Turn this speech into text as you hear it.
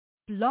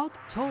Blog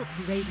Talk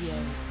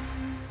Radio.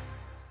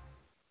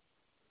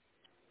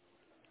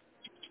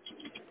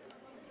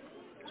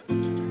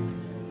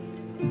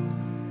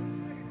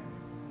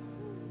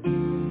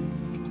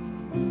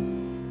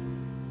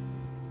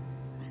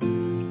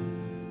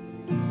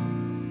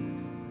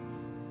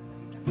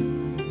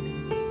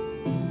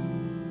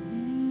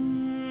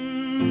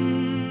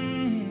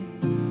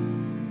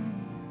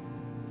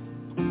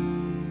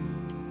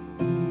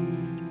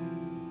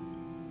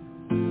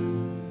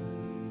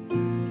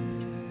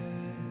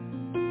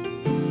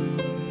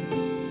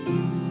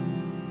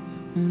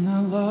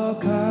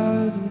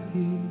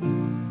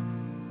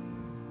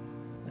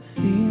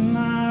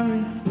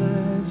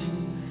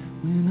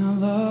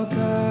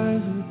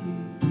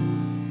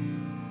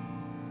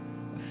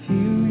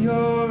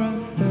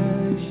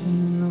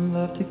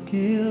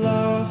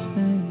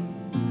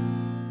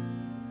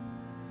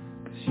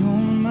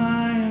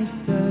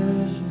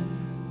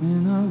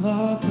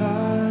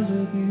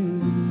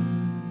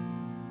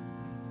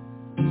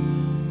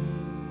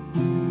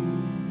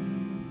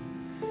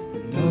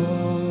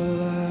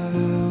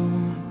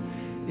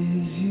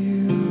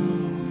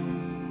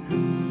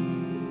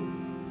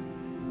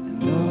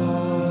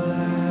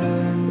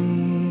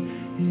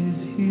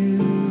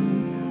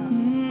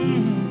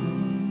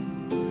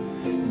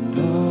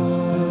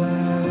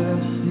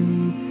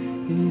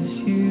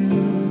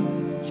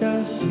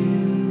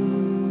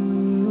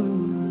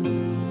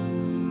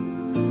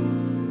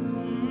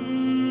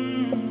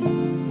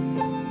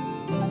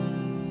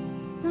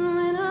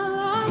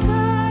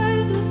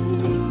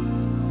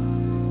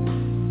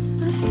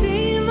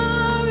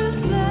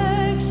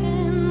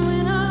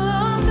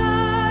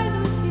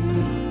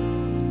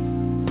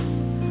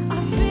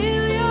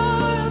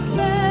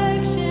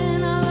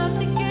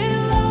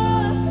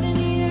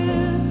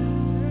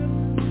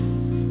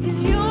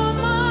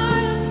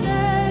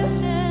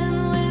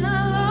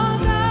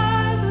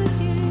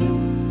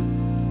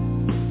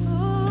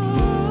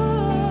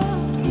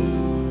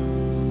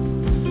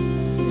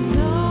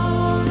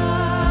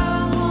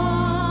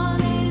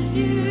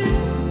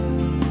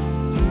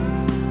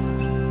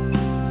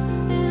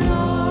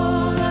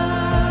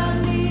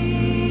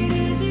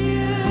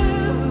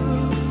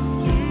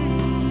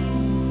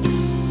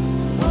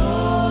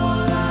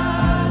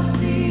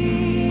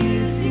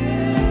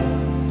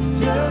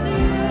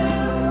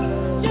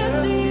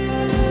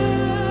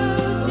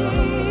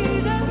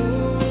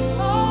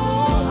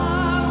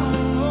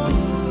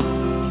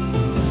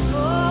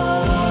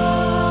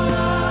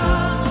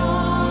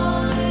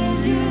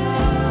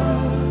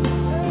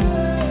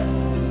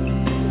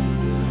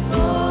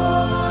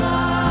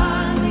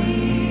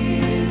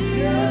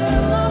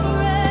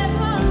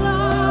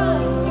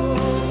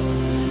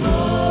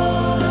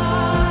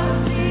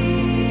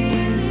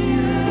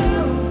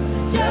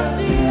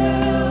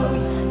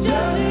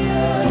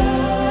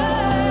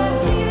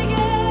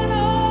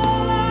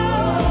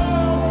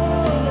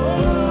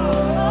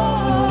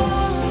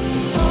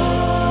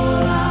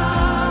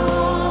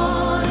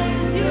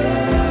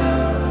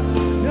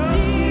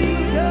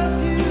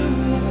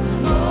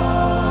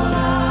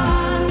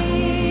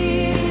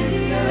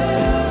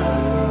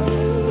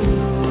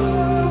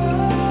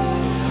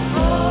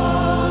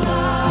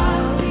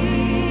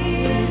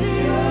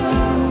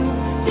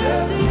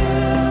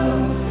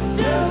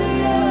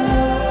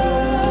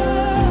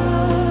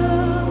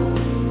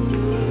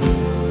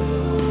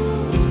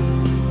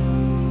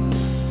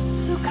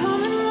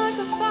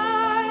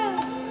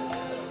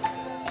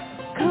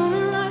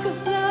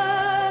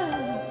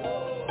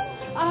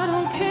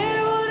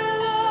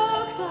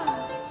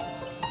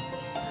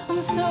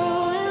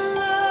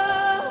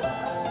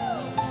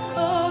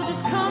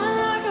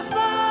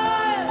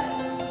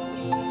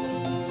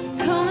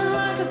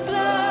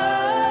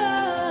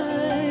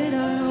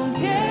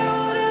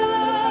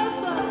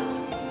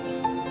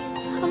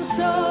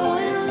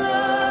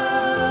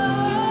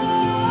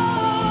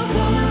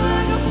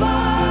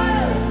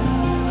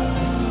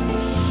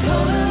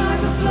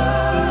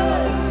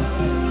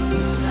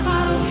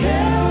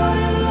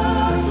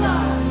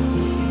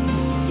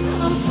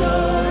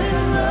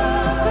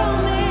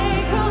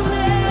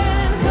 Come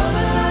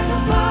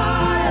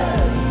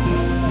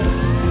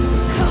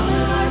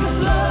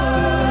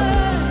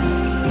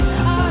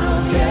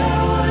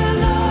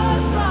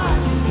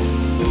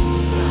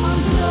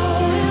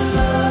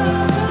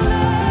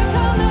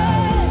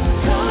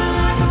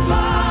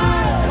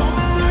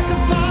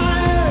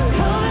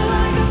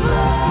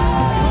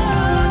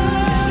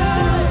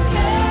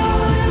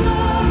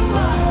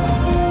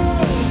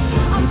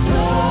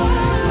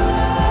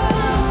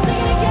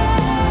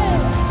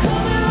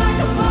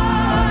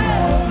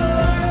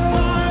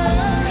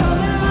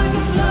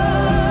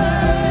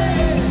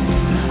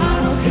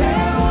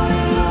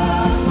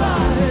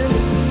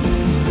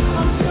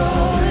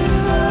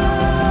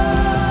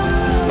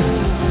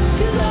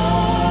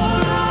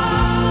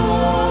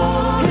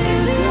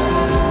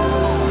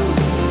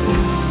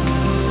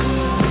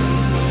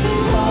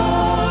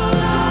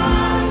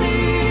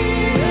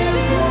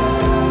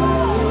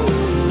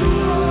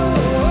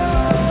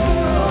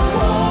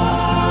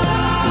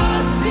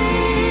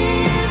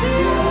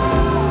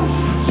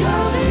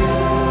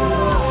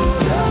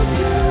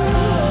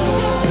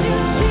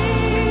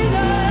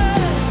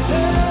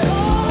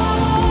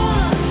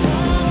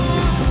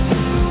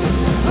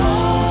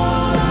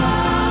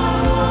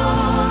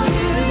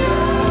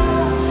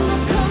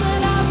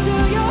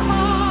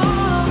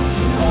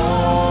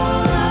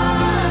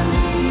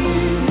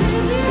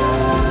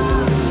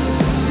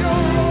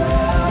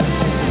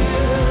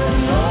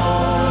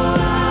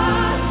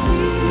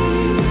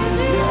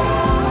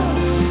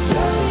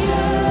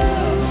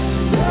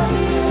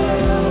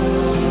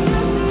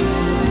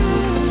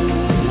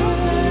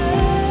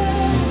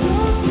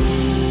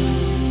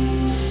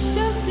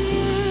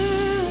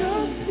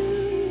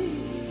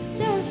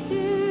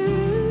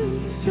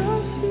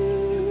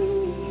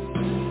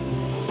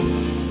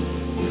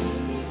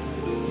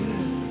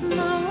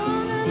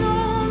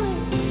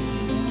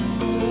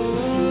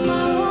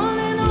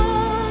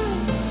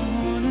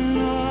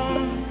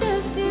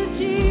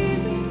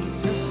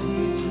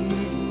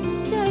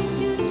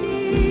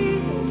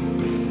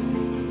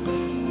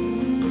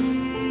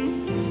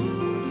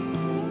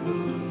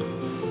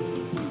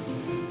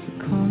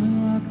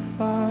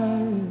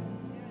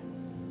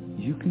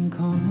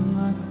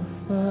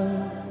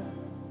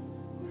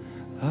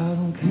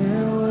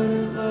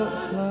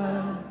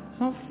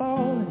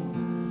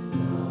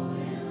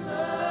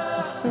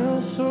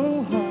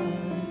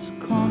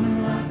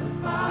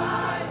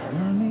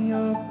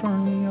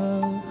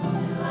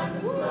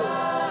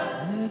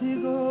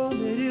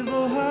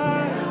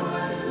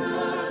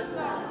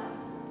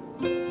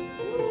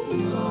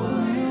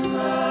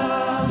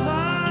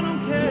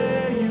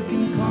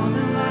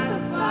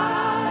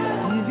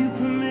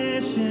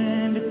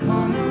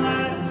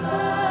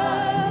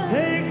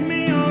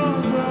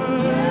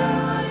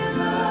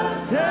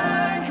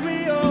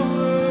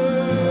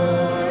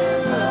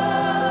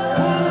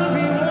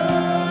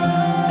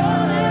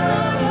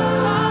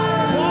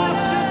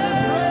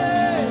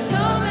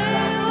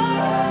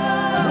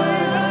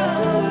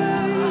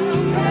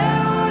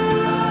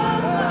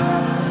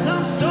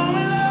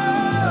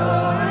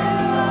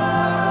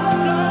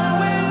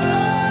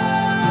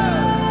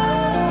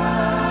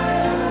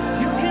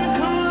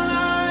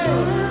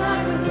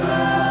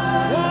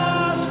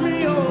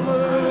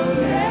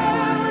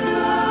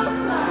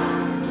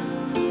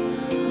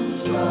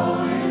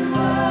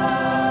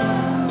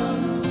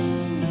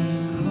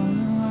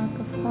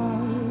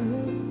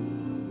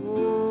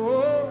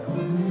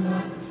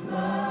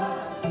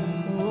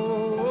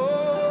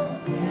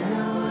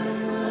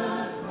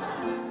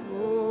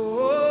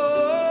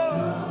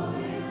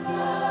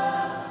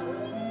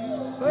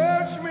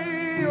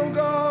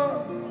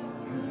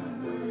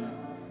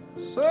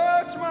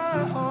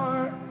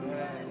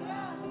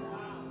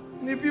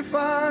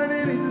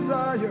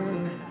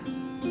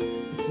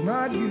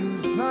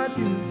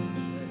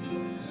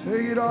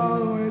Take it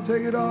all away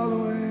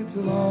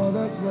till all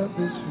that's left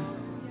is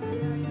you.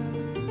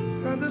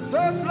 And the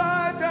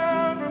sunlight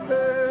down from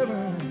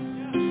heaven.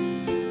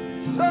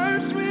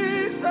 Search me.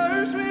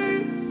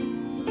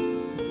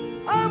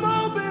 I'm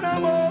open.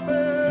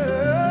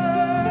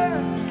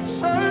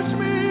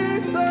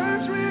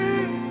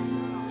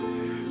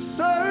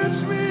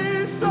 Search me.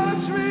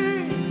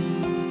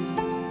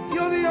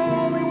 You're the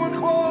only one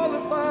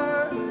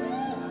qualified.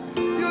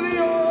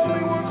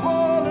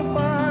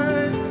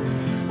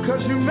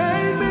 'Cause you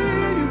made me.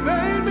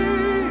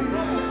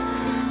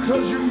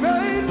 'Cause you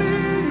made me.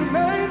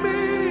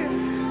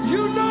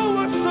 You know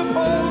what's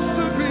supposed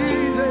to be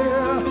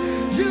there.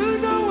 You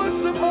know what's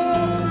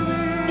supposed to be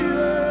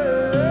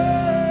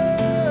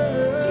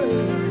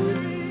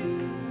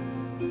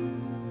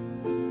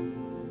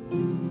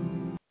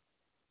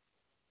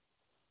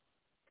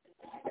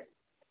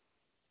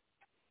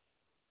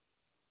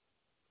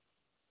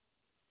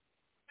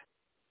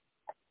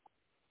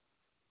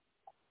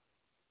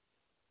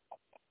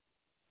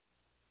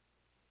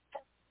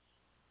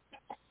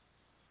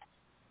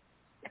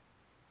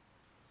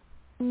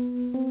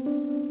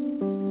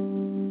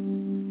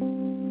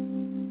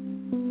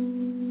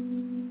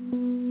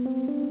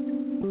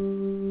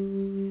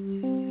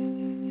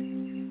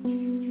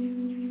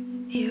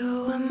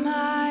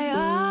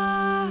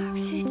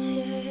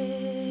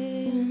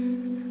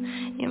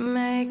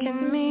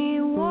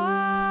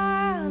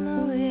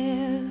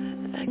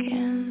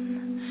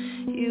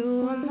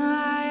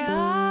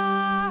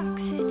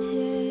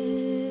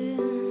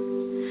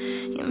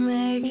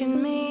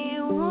Making me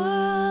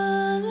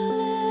wanna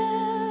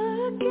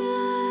live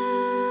again.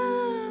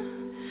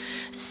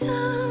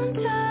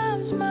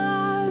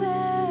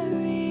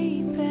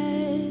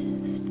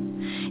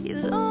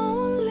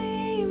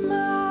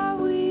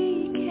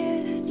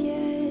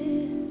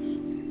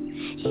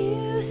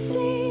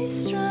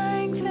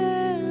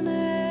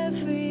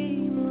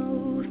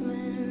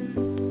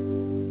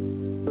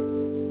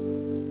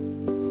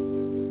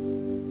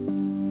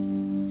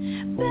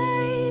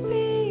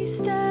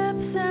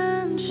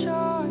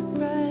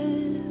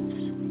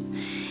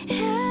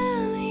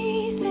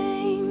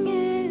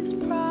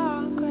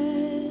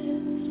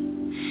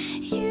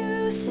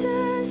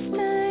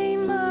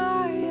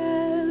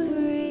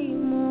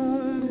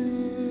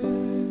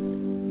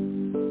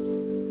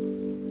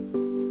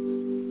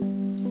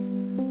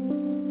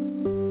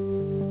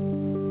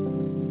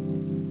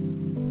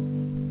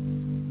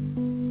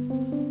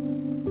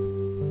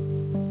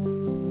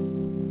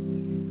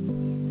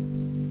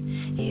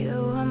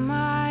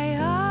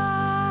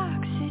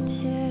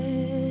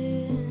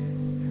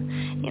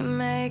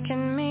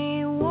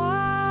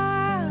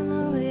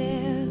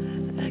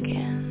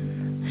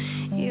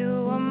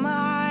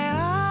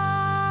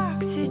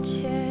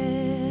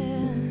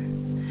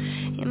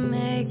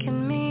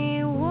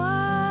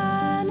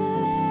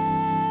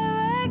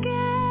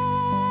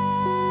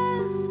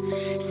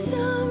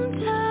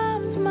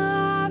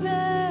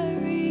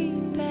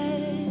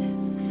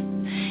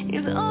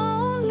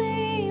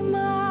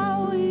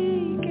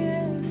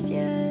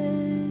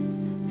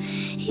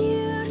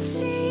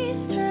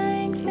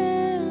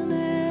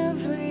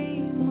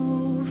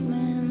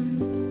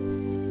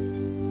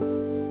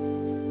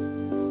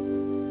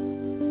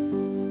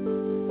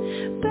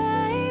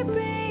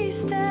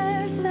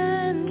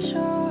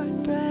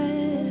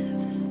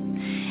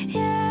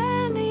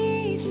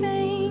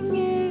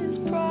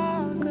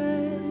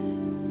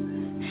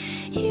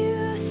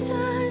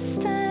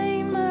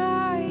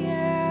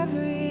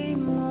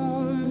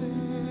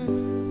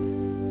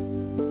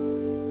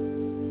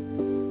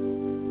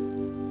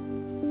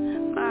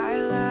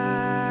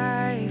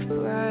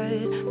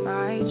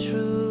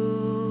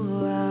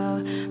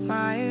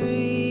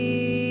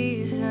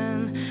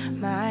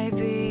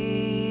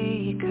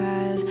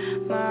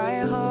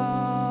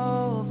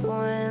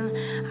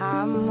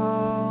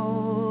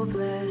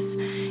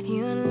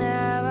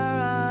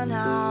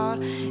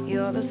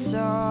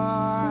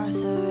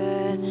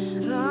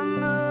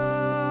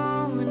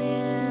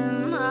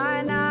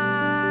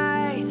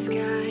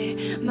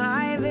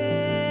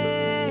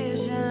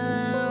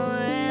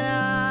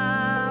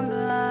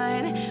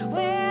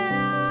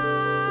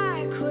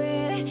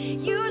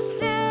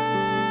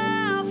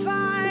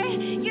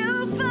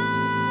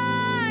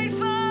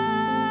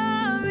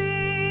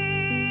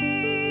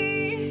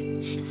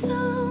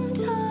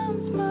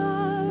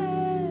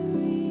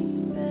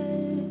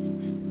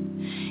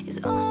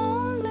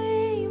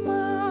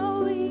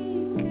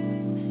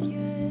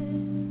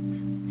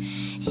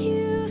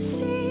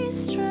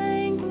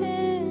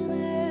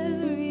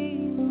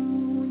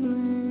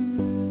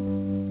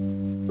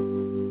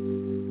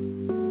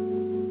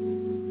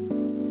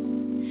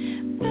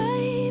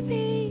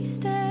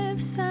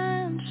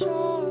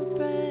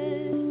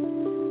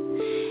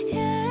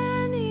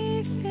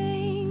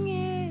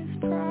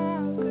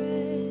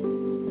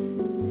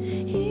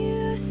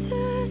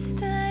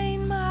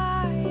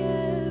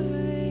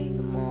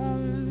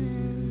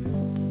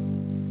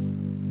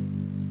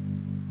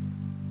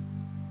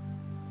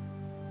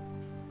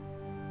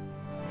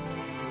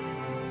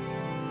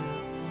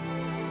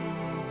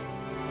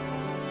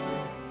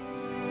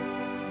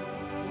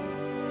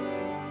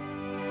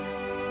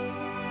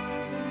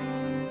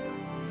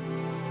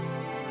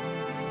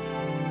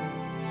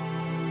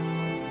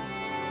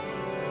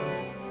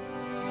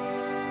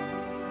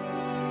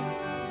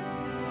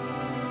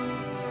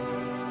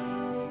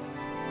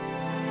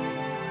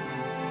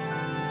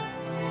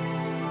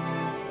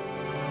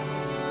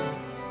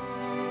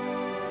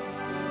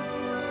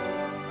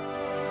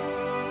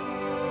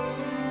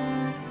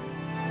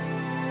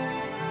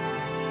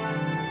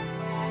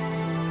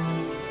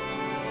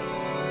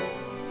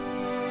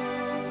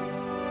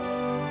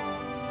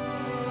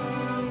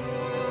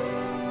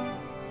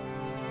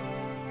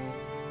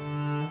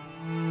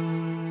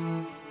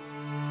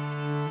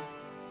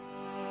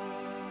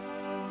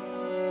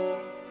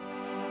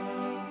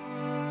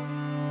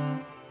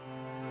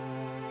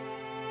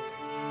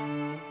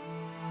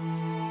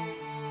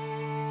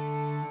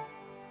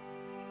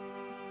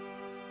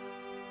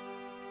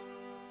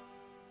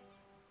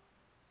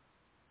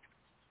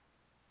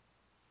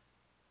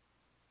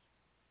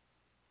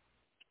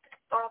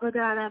 Father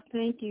God, I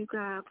thank you,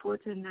 God, for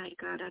tonight,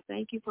 God. I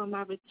thank you for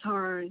my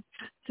return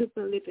to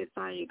prolific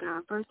fire,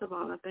 God. First of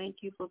all, I thank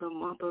you for the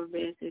month of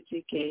rest that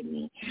you gave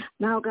me.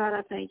 Now, God,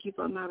 I thank you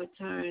for my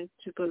return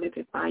to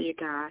prolific fire,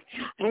 God.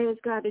 I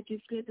ask, God, that you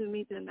strengthen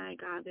me tonight,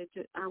 God,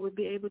 that I would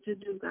be able to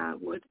do, God,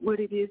 what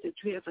it is that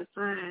you have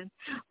assigned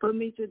for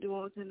me to do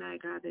on tonight,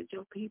 God, that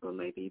your people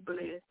may be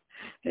blessed,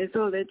 and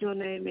so that your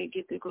name may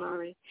get the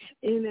glory.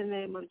 In the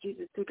name of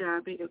Jesus, to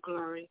God be the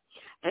glory.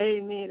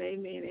 Amen,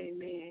 amen,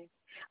 amen.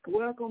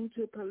 Welcome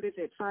to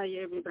Prolific Fire,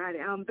 everybody.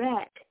 I'm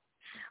back.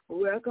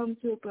 Welcome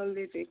to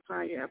Prolific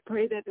Fire. I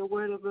pray that the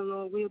word of the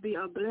Lord will be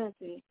a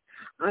blessing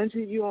unto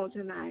you on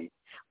tonight.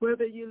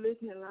 Whether you're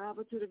listening live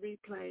or to the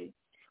replay,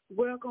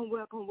 welcome,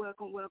 welcome,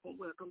 welcome, welcome,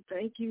 welcome.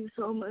 Thank you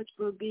so much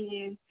for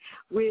being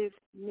with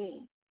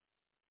me.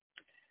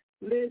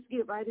 Let's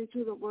get right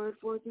into the word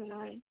for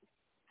tonight.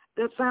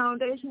 The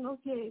foundational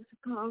text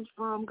comes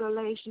from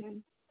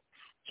Galatians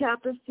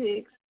chapter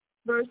 6,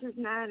 verses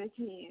 9 and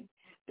 10.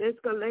 That's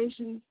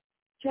Galatians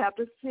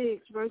chapter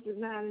 6, verses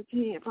 9 and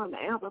 10 from the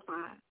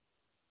Amplified.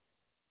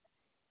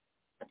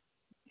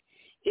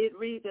 It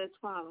reads as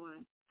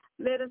following.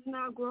 Let us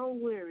not grow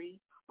weary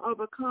or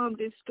become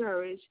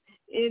discouraged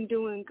in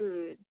doing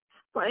good,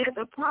 for at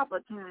the proper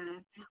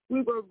time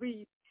we will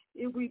reap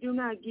if we do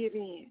not give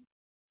in.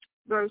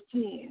 Verse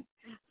 10.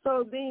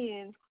 So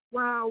then,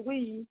 while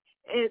we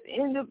as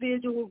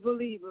individual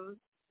believers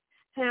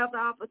have the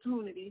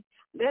opportunity,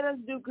 let us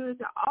do good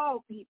to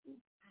all people,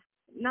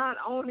 not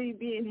only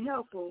being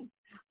helpful,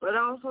 but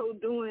also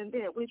doing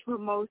that which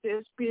promotes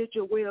their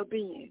spiritual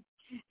well-being,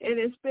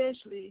 and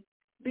especially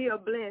be a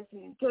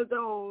blessing to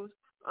those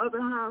of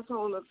the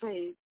household of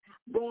faith,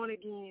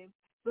 born-again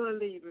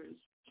believers.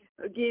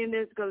 Again,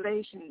 that's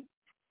Galatians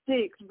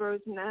 6,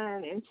 verse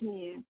 9 and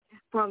 10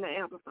 from the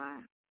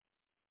Amplified.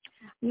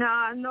 Now,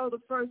 I know the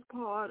first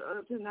part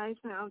of tonight's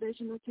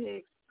foundational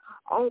text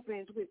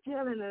opens with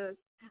telling us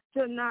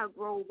to not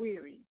grow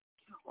weary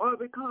or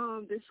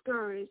become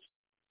discouraged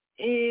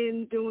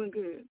in doing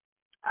good.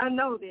 I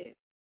know that.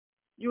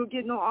 You'll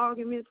get no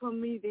argument from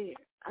me there.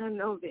 I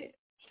know that.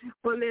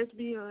 But let's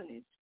be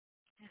honest.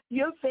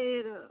 You're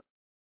fed up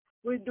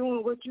with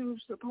doing what you're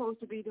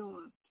supposed to be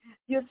doing.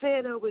 You're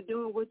fed up with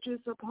doing what you're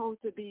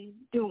supposed to be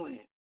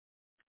doing.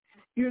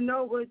 You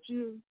know what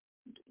you're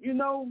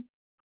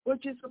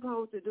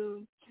supposed to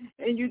do,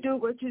 and you do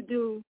what you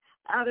do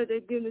out of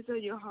the goodness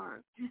of your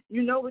heart.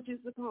 You know what you're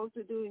supposed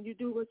to do, and you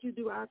do what you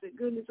do out of the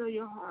goodness of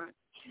your heart.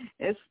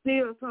 And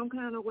still, some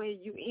kind of way,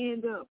 you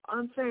end up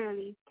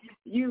unfairly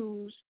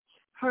used,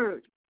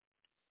 hurt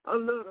a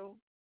little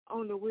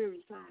on the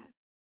weary side.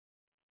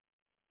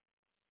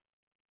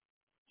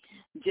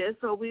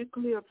 Just so we're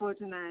clear for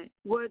tonight,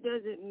 what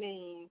does it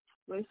mean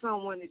when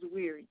someone is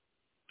weary?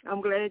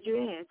 I'm glad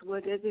you asked.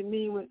 What does it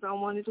mean when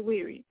someone is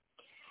weary?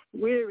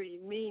 Weary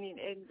meaning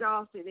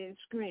exhausted in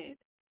strength,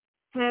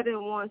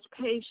 having one's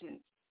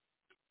patience,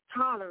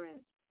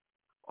 tolerance,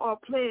 or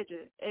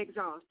pleasure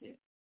exhausted.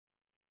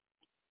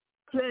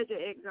 Pleasure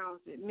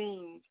exhausted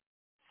means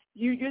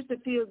you used to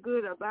feel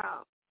good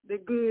about the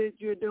good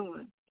you're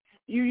doing.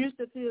 You used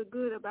to feel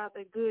good about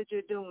the good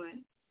you're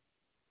doing,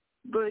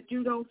 but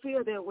you don't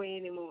feel that way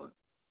anymore.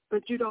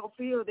 But you don't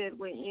feel that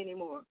way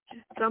anymore.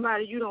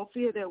 Somebody, you don't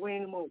feel that way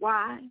anymore.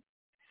 Why?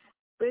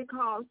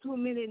 Because too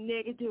many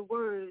negative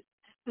words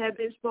have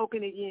been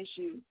spoken against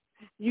you.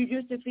 You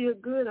used to feel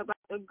good about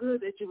the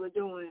good that you were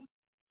doing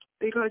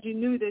because you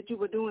knew that you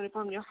were doing it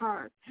from your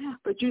heart,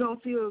 but you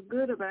don't feel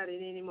good about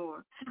it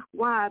anymore.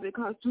 Why?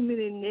 Because too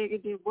many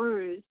negative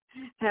words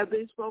have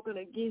been spoken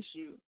against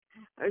you,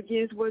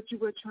 against what you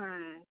were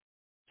trying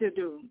to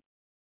do.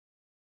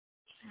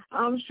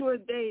 I'm sure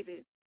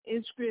David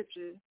in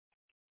Scripture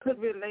could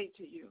relate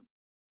to you,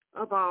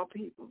 of all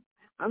people.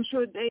 I'm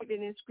sure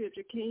David in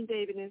Scripture, King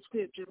David in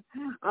Scripture,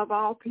 of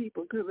all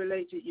people, could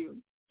relate to you.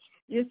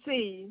 You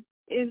see,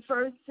 in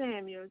 1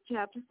 Samuel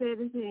chapter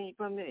 17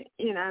 from the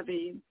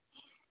NIV,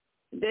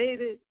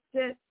 David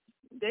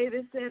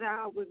set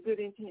out with good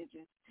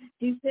intentions.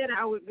 He set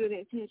out with good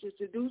intentions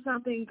to do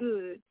something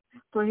good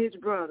for his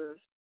brothers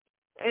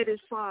at his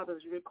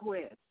father's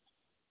request.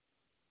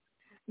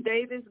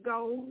 David's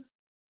goal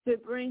to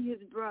bring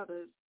his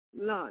brothers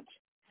lunch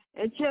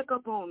and check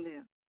up on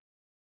them.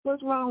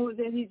 What's wrong with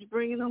that? He's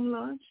bringing them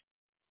lunch.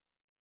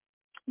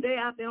 They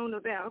out there on the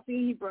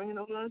battlefield, he's bringing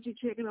them lunch, he's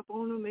checking up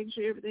on them, making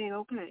sure everything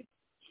okay.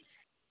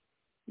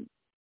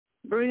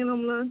 Bringing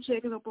them lunch,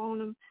 checking up on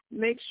them,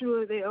 make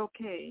sure they're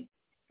okay.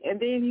 And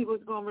then he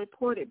was going to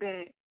report it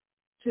back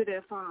to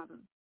their father.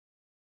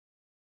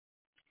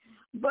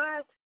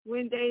 But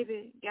when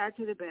David got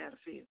to the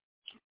battlefield,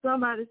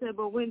 somebody said,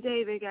 but when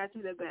David got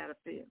to the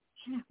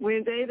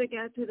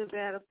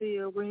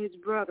battlefield, where his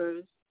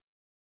brothers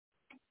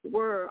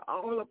were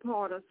all a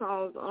part of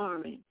Saul's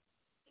army,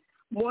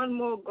 one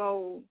more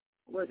goal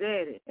was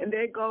added, and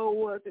that goal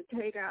was to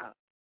take out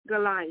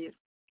Goliath.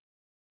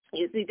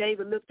 You see,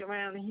 David looked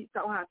around and he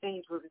saw how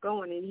things was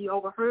going, and he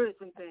overheard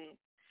some things.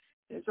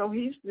 And so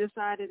he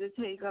decided to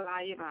take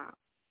Goliath out.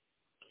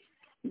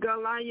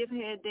 Goliath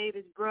had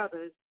David's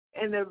brothers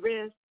and the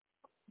rest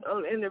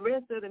and the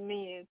rest of the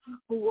men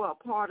who were a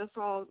part of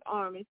Saul's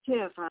army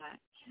terrified.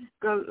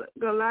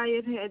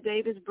 Goliath had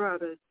David's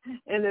brothers,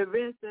 and the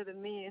rest of the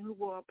men who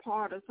were a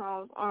part of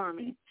Saul's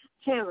army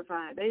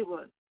terrified. They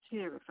were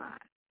terrified.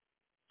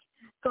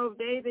 So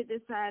David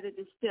decided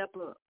to step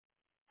up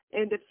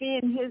and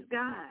defend his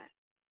God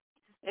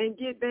and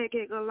get back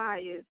at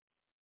Goliath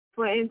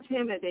for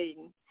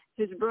intimidating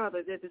his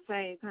brothers at the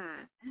same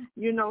time.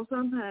 You know,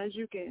 sometimes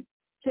you can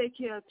take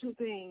care of two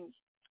things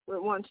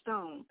with one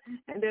stone,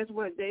 and that's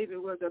what David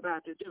was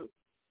about to do.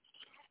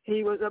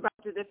 He was about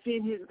to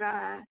defend his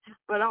God,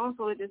 but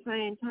also at the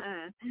same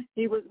time,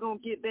 he was going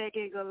to get back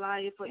at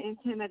Goliath for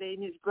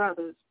intimidating his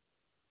brothers.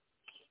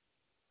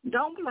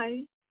 Don't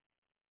play.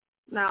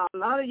 Now, a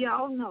lot of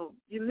y'all know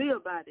you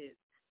live by this.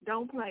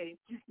 Don't play.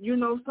 You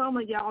know some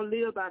of y'all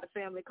live by the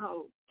family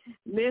code.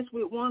 Mess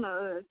with one of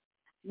us,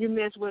 you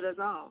mess with us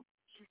all.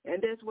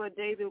 And that's what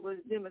David was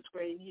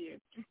demonstrating here.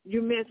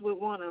 You mess with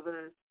one of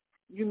us,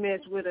 you mess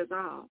with us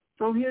all.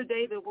 So here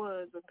David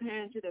was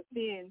preparing to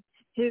defend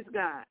his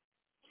God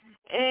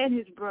and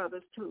his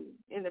brothers too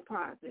in the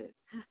process.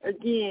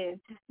 Again,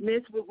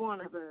 mess with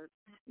one of us,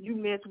 you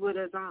mess with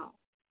us all.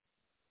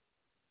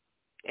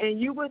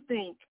 And you would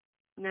think,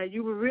 now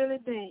you would really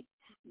think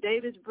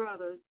David's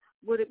brothers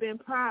would have been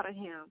proud of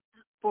him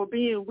for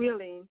being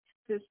willing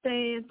to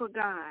stand for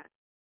God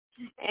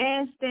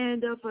and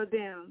stand up for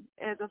them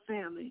as a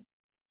family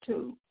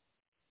too.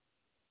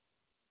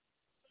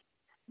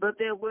 But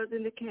that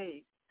wasn't the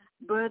case.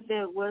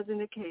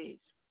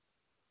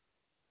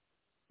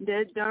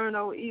 That darn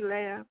old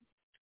Eliab,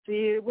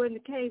 see, it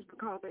wasn't the case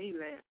because of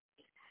Eliab.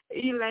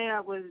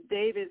 Eliab was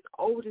David's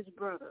oldest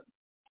brother.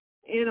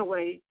 In a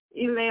way,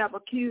 Eliab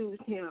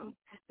accused him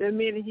the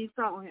minute he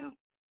saw him.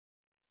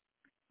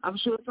 I'm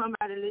sure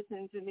somebody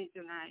listening to me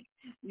tonight,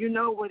 you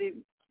know what it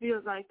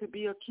feels like to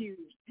be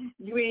accused.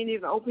 You ain't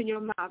even opened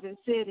your mouth and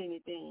said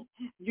anything.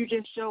 You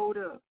just showed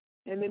up.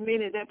 And the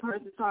minute that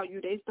person saw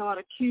you, they start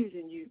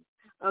accusing you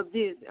of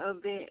this,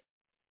 of that.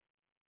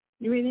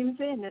 You ain't even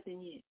said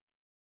nothing yet.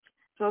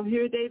 So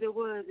here David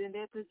was in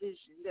that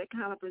position, that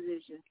kind of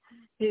position.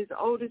 His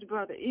oldest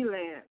brother,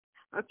 Eliab,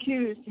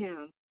 accused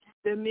him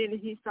the minute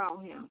he saw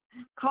him,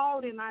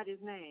 called him out his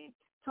name,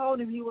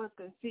 told him he was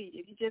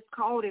conceited. He just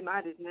called him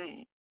out his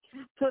name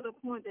to the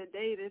point that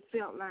David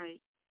felt like,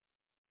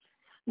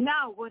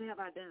 now what have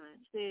I done,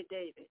 said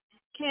David.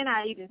 Can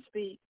I even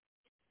speak?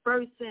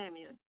 1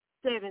 Samuel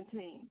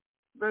 17,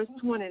 verse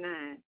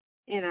 29,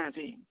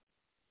 NIV.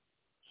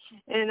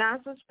 And I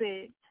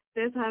suspect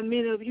that's how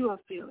many of you are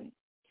feeling.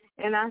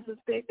 And I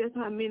suspect that's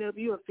how many of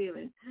you are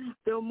feeling.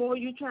 The more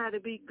you try to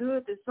be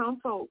good to some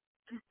folk,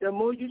 the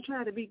more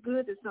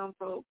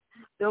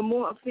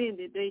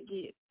offended they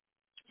get.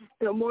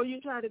 The more you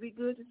try to be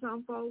good to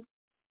some folk,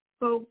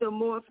 the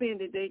more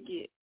offended they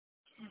get.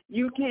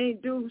 You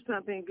can't do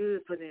something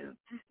good for them.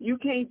 You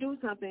can't do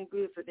something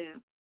good for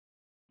them.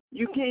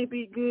 You can't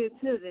be good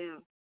to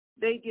them.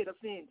 They get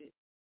offended.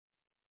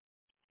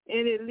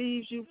 And it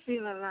leaves you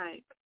feeling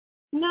like,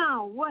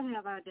 now what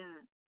have I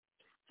done?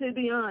 To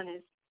be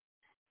honest,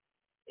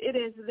 it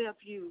has left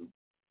you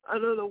a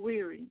little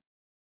weary,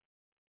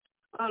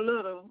 a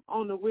little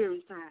on the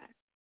weary side.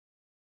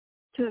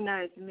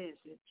 Tonight's message.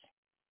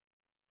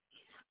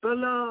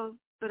 Beloved,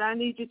 but I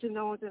need you to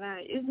know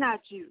tonight, it's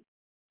not you.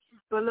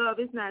 Beloved,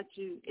 it's not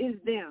you.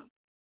 It's them.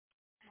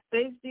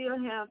 They still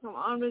have some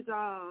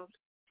unresolved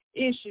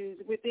issues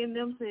within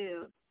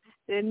themselves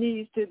that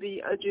needs to be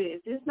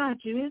addressed. It's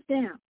not you. It's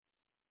them.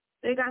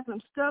 They got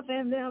some stuff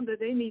in them that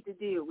they need to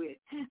deal with.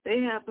 They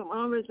have some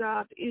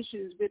unresolved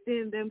issues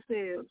within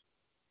themselves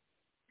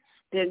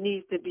that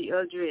needs to be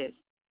addressed.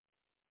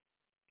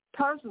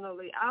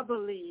 Personally, I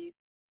believe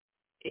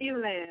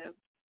Eliab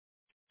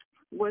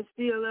was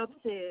still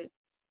upset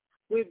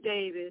with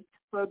David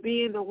for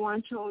being the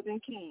one chosen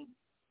king.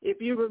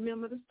 If you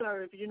remember the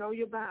story, if you know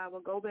your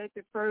Bible, go back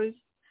to 1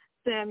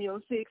 Samuel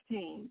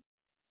 16,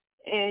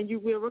 and you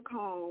will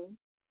recall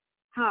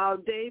how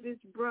David's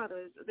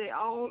brothers, they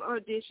all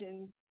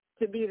auditioned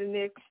to be the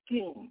next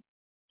king.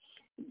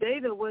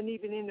 David wasn't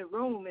even in the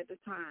room at the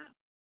time.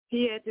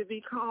 He had to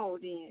be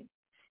called in.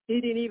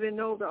 He didn't even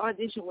know the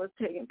audition was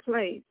taking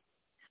place.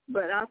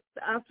 But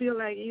I feel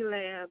like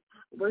Eliab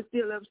was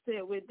still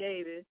upset with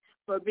David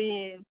for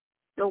being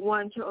the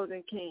one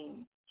chosen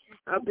king,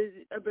 a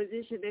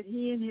position that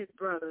he and his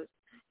brothers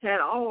had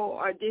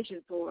all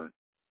auditioned for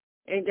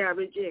and got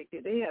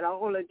rejected. They had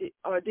all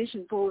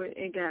auditioned for it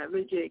and got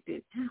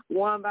rejected.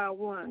 One by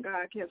one,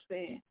 God kept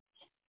saying,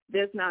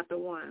 that's not the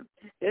one.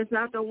 That's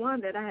not the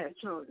one that I have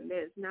chosen.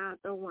 That's not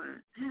the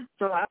one.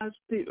 So I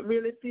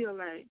really feel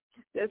like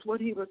that's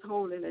what he was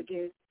holding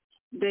against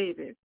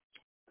David.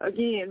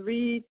 Again,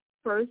 read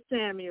 1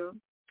 Samuel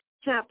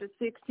chapter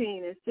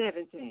 16 and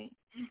 17,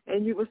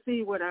 and you will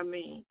see what I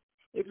mean.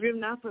 If you're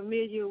not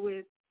familiar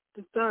with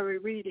the story,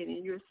 read it,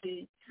 and you'll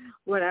see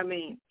what I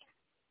mean.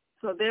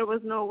 So there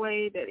was no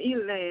way that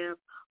Eliab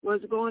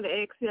was going to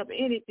accept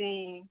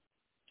anything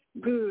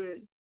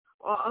good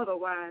or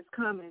otherwise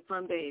coming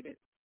from David.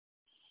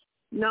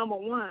 Number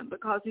one,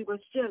 because he was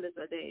jealous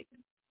of David.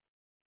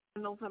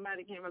 know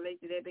somebody can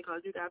relate to that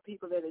because you got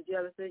people that are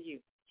jealous of you.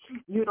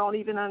 You don't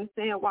even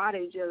understand why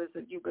they're jealous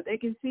of you, but they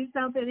can see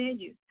something in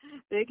you.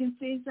 They can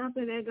see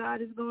something that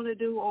God is going to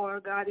do or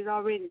God is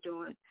already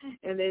doing,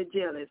 and they're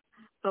jealous.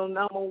 So,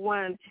 number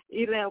one,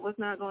 Eli was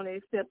not going to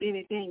accept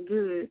anything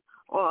good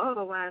or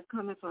otherwise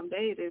coming from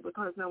David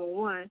because, number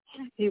one,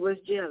 he was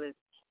jealous.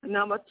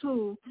 Number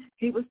two,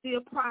 he was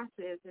still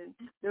processing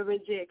the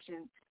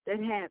rejection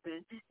that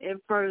happened in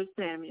 1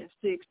 Samuel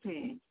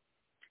 16.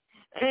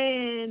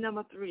 And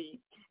number three,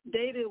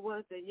 David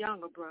was the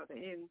younger brother.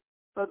 And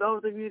for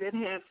those of you that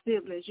have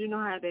siblings, you know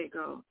how that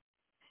goes.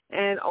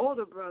 And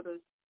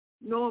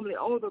normally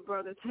older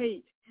brothers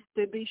hate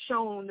to be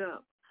shown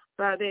up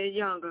by their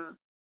younger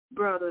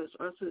brothers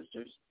or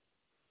sisters,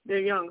 their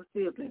younger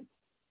siblings.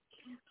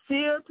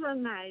 Still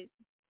tonight,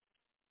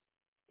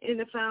 in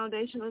the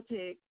foundational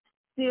text,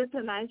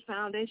 tonight's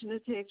foundational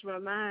text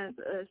reminds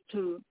us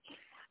to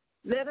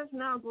let us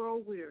not grow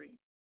weary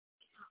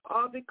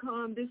or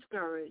become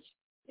discouraged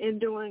in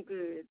doing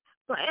good.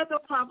 For at the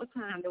proper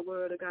time, the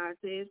word of God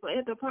says, for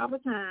at the proper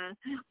time,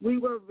 we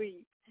will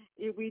reap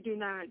if we do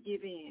not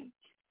give in.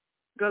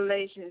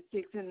 Galatians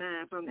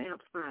 6:9 from the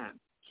Amplified.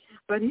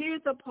 But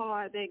here's the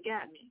part that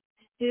got me.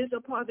 Here's the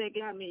part that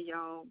got me,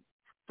 y'all,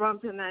 from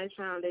tonight's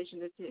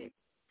foundational text.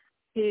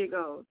 Here it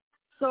goes.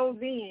 So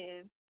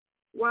then,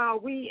 while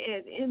we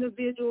as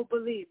individual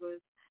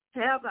believers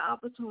have the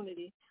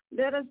opportunity,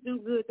 let us do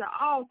good to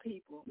all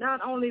people,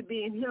 not only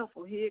being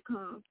helpful, here it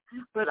comes,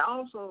 but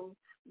also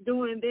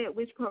doing that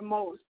which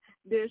promotes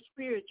their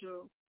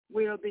spiritual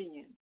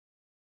well-being.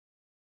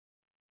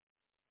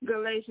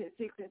 Galatians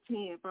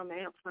 6:10 from the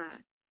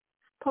Amplified.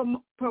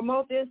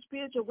 Promote their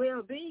spiritual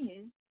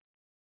well-being.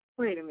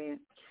 Wait a minute.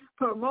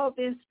 Promote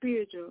their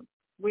spiritual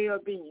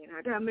well-being.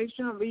 I got to make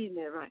sure I'm reading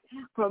that right.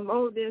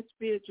 Promote their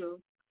spiritual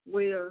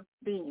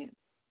well-being.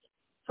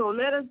 So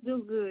let us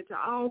do good to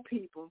all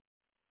people,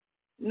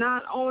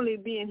 not only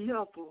being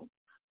helpful,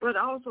 but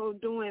also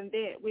doing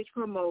that which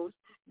promotes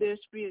their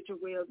spiritual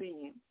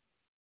well-being.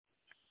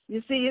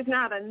 You see, it's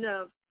not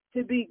enough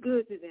to be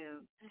good to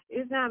them.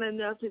 It's not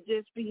enough to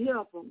just be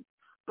helpful,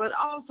 but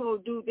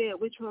also do that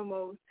which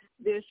promotes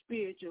their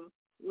spiritual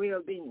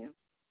well-being.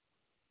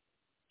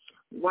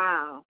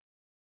 Wow.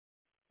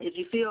 If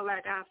you feel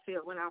like I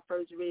felt when I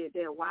first read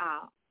that,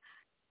 wow,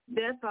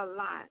 that's a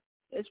lot,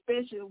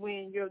 especially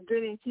when your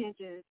good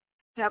intentions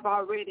have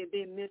already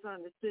been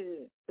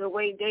misunderstood, the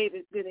way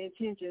David's good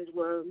intentions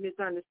were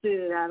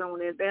misunderstood out on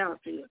that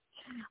battlefield.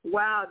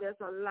 Wow, that's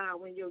a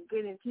lot when your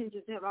good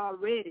intentions have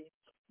already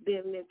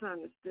been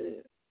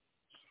misunderstood.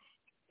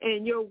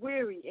 And you're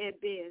weary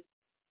at best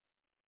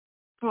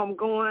from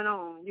going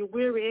on. You're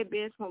weary at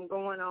best from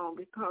going on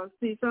because,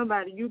 see,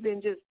 somebody, you've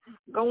been just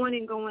going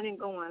and going and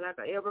going like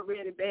an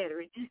ever-ready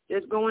battery,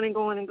 just going and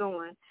going and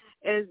going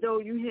as though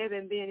you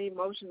haven't been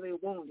emotionally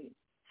wounded.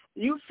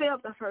 You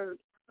felt the hurt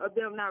of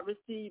them not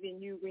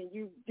receiving you when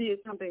you did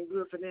something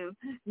good for them.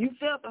 You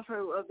felt the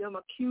hurt of them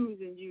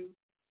accusing you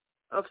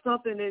of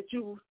something that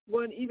you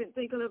weren't even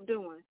thinking of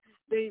doing.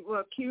 They were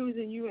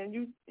accusing you, and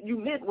you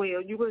meant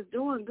well. You was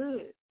doing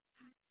good,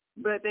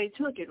 but they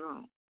took it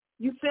wrong.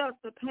 You felt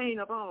the pain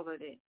of all of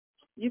that.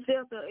 You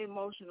felt the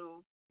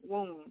emotional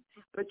wound,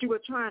 but you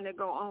were trying to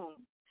go on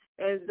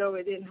as though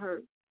it didn't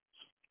hurt.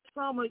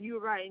 Some of you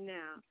right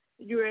now,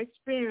 you're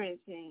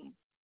experiencing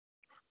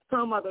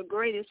some of the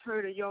greatest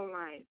hurt of your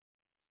life.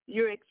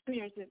 You're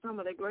experiencing some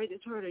of the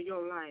greatest hurt of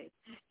your life.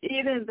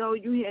 Even though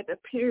you had the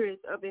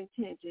purest of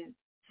intentions,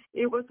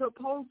 it was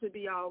supposed to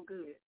be all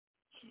good.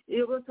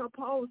 It was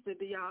supposed to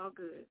be all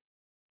good.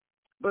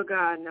 But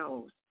God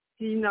knows.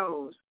 He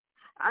knows.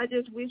 I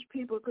just wish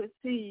people could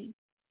see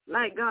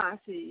like God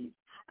sees.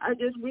 I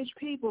just wish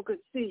people could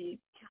see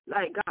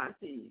like God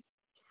sees.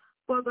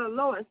 For the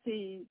Lord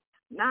sees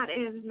not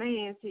as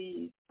man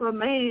sees. For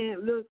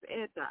man looks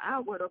at the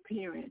outward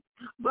appearance,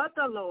 but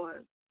the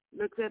Lord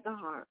looks at the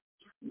heart.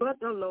 But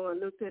the Lord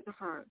looks at the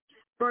heart.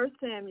 1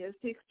 Samuel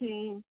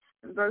 16,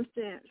 verse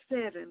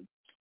 7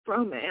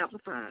 from the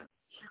Amplified.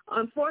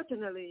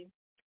 Unfortunately,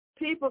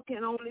 people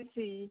can only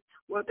see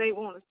what they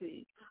want to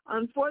see.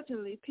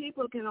 Unfortunately,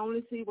 people can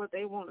only see what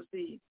they want to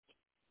see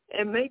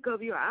and make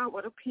of your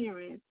outward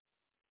appearance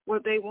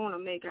what they want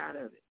to make out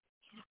of it.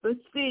 But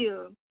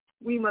still,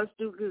 we must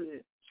do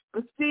good.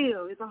 But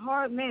still, it's a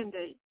hard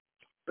mandate.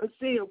 But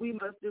still, we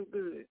must do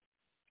good.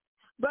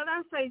 But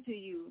I say to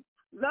you,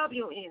 love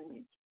your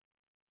enemies.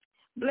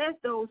 Bless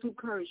those who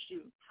curse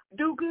you.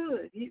 Do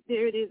good.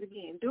 There it is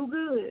again. Do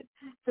good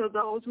to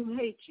those who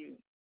hate you.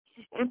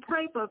 And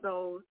pray for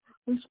those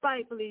who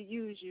spitefully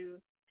use you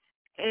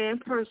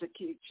and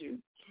persecute you.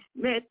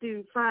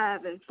 Matthew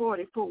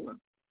 5:44.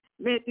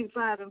 Matthew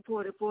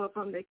 5:44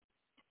 from the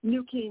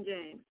New King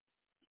James.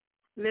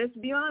 Let's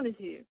be honest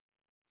here.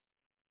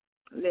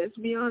 Let's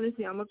be honest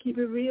here. I'm going to keep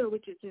it real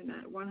with you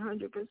tonight,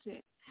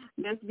 100%.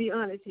 Let's be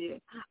honest here.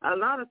 A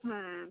lot of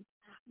times,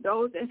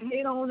 those that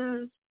hate on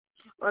us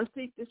or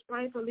seek to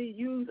spitefully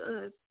use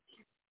us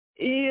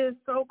is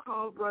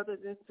so-called brothers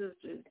and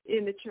sisters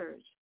in the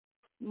church.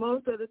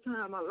 most of the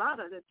time, a lot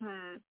of the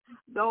time,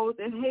 those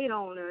that hate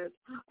on us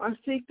or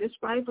seek to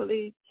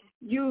spitefully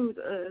use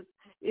us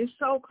is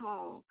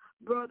so-called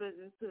brothers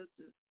and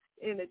sisters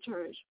in the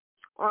church,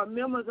 or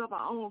members of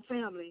our own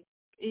family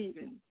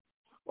even,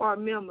 or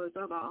members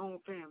of our own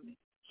family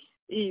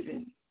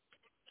even.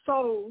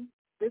 So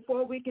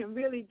before we can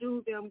really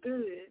do them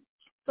good,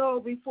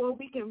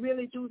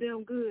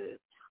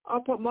 or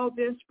promote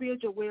their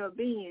spiritual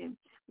well-being,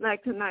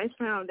 like tonight's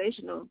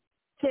foundational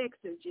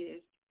text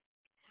suggests,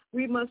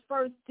 we must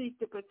first seek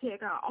to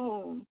protect our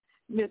own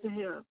mental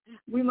health.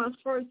 We must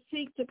first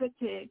seek to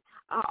protect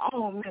our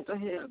own mental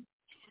health.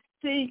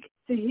 Seek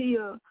to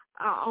heal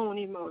our own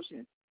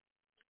emotions.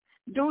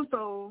 Do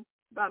so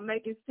by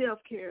making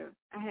self-care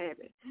a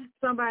habit.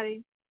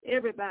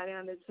 Everybody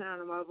under the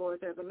sound of my voice,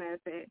 as a matter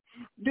of fact,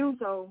 do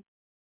so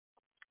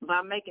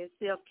by making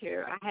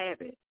self-care a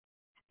habit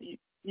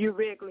you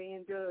regularly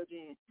indulge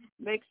in.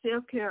 Make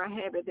self-care a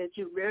habit that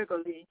you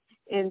regularly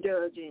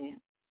indulge in.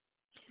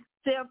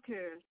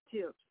 Self-care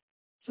tips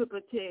to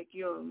protect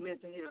your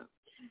mental health.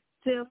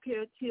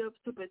 Self-care tips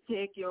to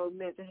protect your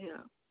mental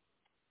health.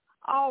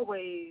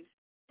 Always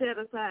set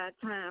aside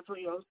time for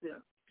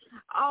yourself.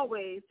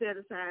 Always set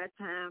aside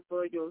time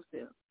for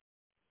yourself.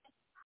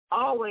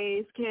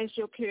 Always cast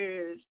your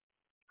cares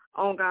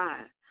on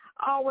God.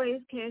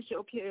 Always cast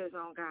your cares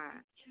on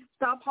God.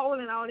 Stop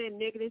holding all that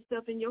negative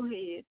stuff in your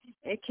head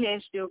and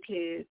cast your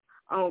cares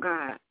on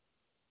God.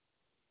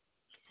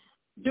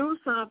 Do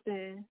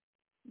something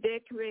that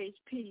creates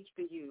peace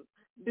for you.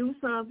 Do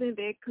something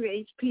that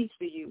creates peace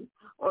for you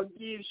or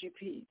gives you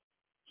peace.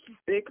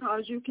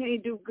 Because you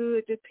can't do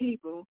good to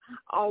people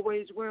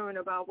always worrying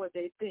about what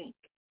they think.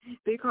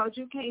 Because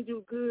you can't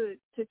do good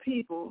to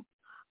people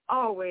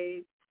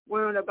always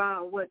worrying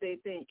about what they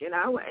think. And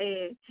I would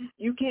add,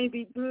 you can't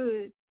be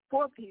good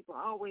for people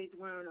always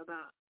worrying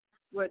about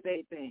what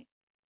they think.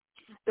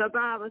 The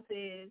Bible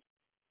says,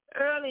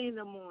 early in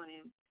the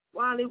morning,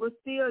 while it was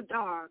still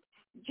dark,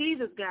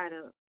 Jesus got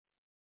up.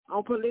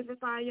 On Prolific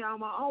Fire, y'all,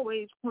 I'm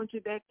always point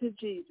you back to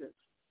Jesus.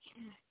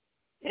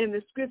 And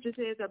the scripture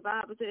says, the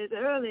Bible says,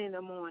 early in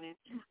the morning,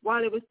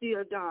 while it was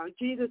still dark,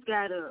 Jesus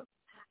got up,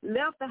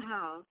 left the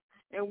house,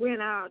 and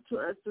went out to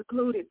a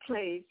secluded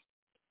place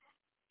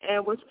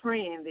and was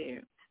praying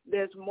there.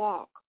 There's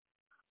Mark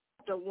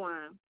chapter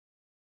 1,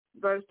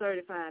 verse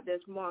 35.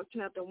 That's Mark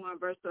chapter 1,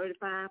 verse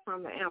 35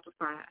 from the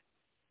Amplified.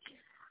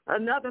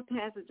 Another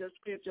passage of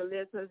scripture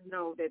lets us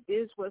know that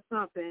this was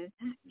something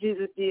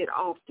Jesus did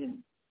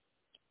often.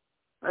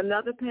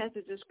 Another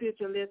passage of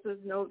scripture lets us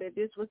know that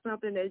this was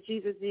something that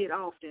Jesus did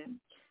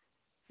often.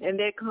 And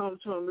that comes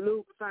from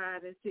Luke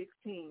 5 and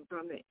 16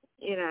 from the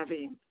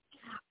NIV.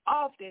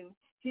 Often,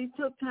 he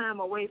took time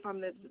away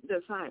from the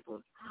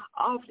disciples.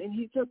 Often,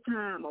 he took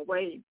time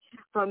away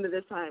from the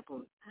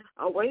disciples,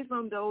 away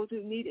from those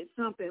who needed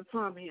something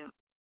from him.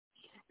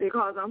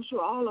 Because I'm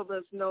sure all of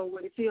us know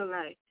what it feels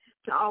like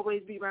to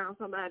always be around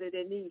somebody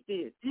that needs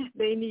this.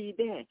 They need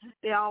that.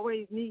 They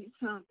always need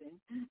something.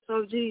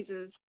 So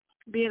Jesus,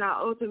 being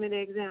our ultimate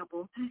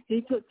example,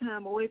 he took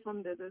time away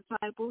from the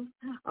disciples,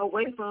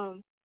 away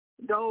from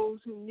those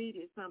who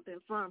needed something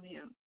from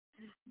him,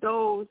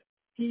 those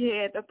he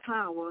had the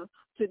power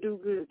to do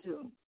good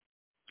to.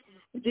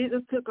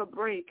 Jesus took a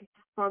break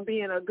from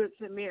being a good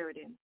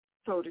Samaritan,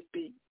 so to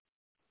speak.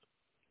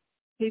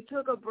 He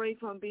took a break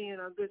from being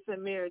a good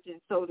Samaritan,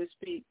 so to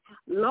speak,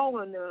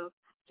 long enough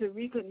to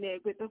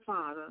reconnect with the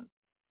Father,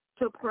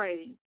 to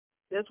pray.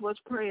 That's what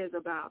prayer is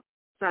about.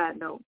 Side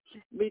note,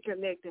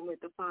 reconnecting with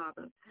the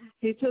Father.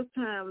 He took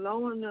time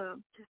long enough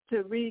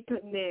to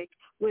reconnect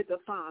with the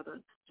Father,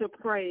 to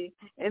pray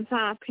and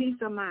find peace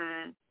of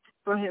mind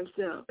for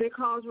himself.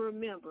 Because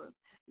remember,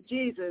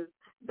 Jesus,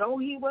 though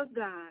he was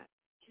God,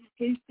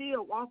 he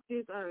still walked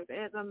this earth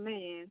as a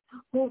man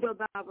who the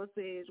Bible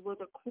says was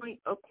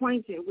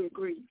acquainted with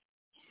grief.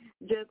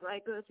 Just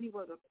like us, he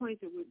was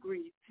acquainted with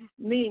grief,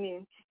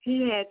 meaning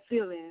he had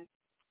feelings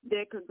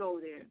that could go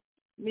there.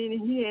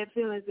 Meaning he had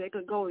feelings that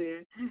could go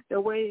there.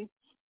 The way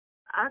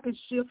I could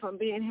shift from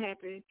being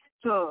happy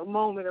to a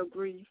moment of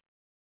grief,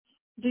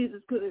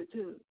 Jesus could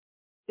too.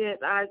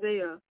 That's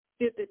Isaiah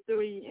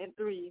 53 and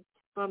 3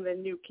 from the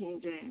New King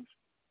James.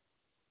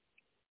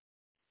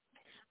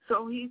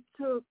 So he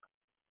took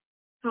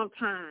some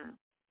time.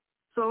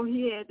 So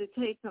he had to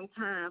take some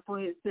time for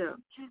himself.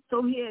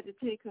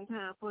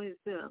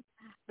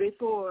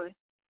 Before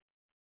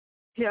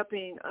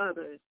helping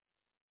others,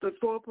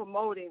 before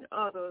promoting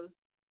other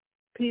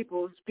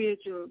people's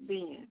spiritual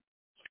being,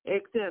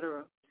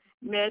 etc.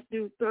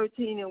 Matthew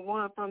 13 and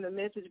 1 from the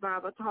Message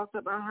Bible talks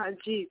about how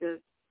Jesus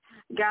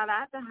got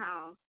out the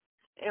house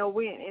and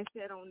went and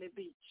sat on the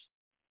beach.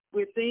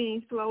 With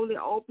things slowly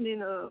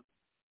opening up,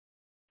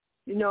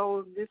 you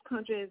know, this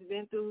country has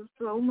been through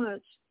so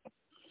much.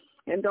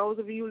 And those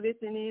of you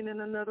listening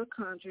in another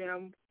country,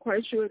 I'm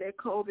quite sure that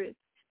COVID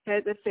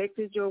has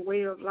affected your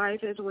way of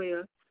life as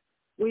well.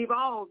 We've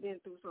all been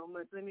through so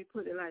much, let me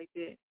put it like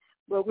that.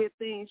 But with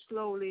things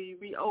slowly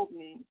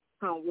reopening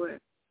somewhat,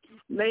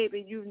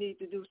 Maybe you need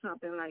to do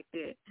something like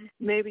that.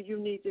 Maybe you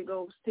need to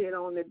go sit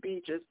on the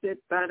beach or sit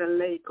by the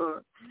lake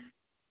or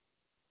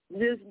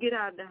just get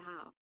out of the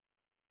house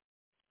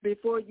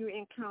before you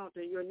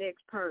encounter your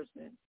next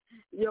person,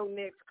 your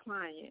next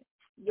client,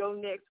 your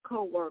next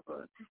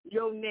coworker,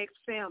 your next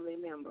family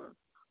member,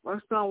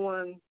 or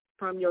someone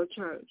from your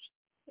church,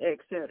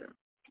 etc.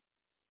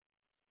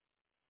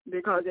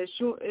 Because as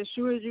sure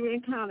as you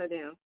encounter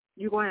them,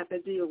 you're going to have to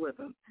deal with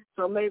them.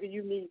 So maybe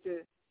you need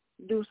to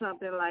do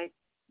something like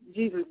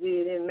Jesus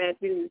did in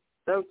Matthew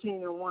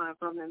 13:1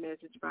 from the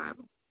Message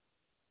Bible.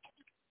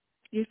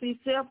 You see,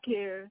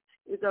 self-care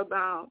is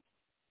about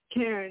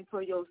caring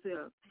for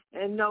yourself.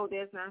 And no,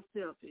 that's not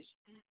selfish.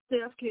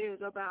 Self-care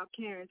is about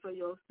caring for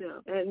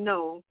yourself. And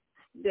no,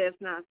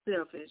 that's not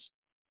selfish.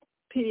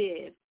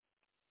 P.S.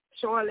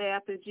 Shortly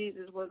after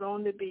Jesus was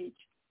on the beach,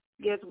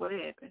 guess what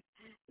happened?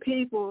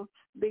 People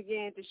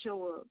began to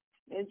show up.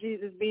 And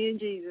Jesus, being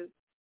Jesus,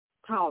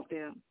 taught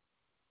them.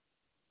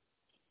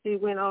 He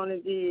went on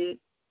and did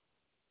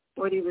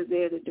what he was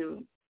there to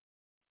do.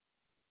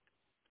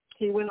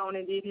 He went on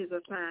and did his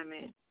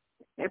assignment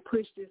and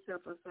pushed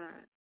himself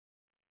aside.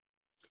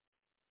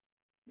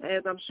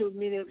 As I'm sure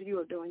many of you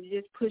are doing,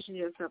 you're just pushing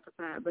yourself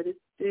aside. But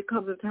there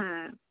comes a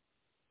time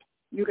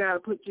you got to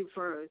put you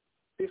first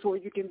before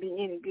you can be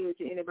any good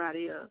to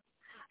anybody else.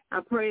 I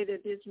pray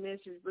that this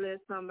message bless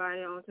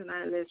somebody on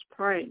tonight. Let's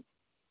pray.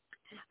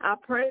 I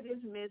pray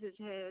this message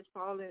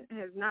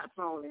has not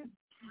fallen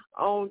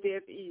on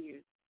deaf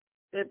ears,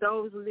 that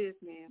those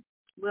listening,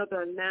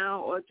 whether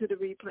now or to the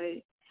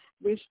replay,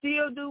 will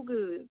still do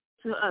good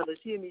to others.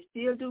 Hear me,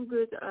 still do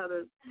good to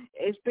others,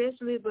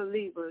 especially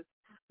believers,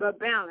 but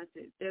balance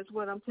it. That's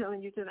what I'm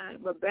telling you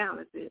tonight, but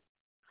balance it.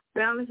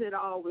 Balance it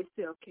all with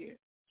self-care.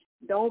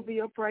 Don't be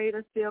afraid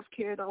of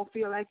self-care. Don't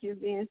feel like you're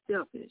being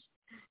selfish.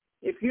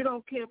 If you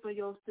don't care for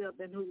yourself,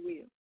 then who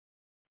will?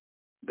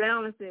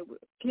 Balance it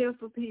with care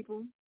for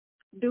people,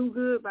 do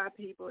good by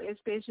people,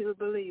 especially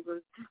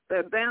believers,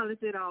 but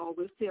balance it all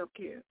with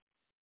self-care.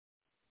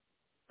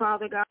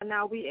 Father God,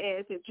 now we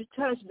ask that you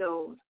touch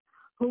those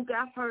who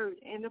got hurt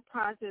in the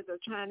process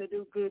of trying to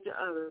do good to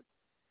others.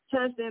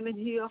 Touch them and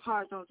heal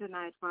hearts on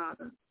tonight,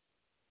 Father.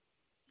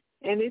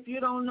 And if you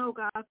don't know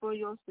God for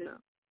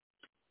yourself,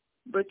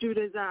 but you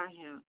desire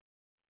him,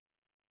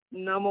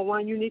 number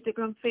one, you need to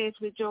confess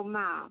with your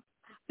mouth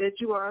that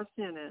you are a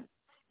sinner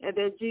and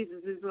that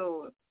Jesus is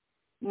Lord.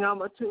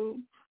 Number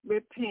two,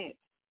 repent.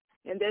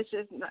 And that's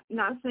just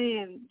not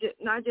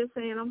just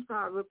saying I'm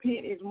sorry.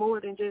 Repent is more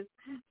than just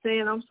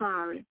saying I'm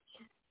sorry.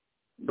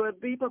 But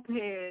be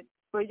prepared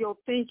for your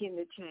thinking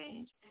to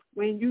change.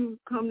 When you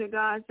come to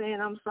God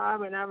saying I'm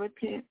sorry and I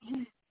repent,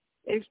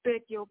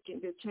 expect your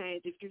thinking to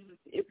change.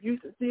 If you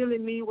sincerely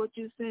mean what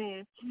you're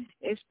saying,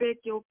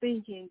 expect your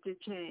thinking to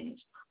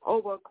change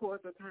over a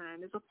course of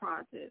time. It's a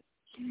process.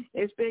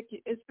 Expect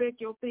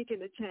your thinking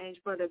to change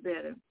for the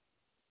better.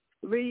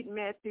 Read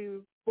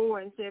Matthew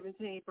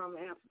 4:17 from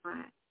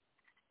Amplified.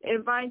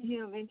 Invite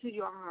him into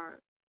your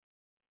heart.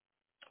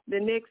 The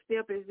next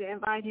step is to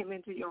invite him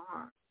into your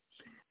heart.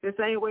 The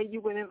same way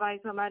you would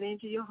invite somebody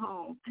into your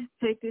home.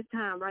 Take this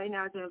time right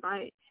now to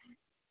invite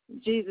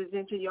Jesus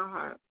into your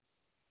heart.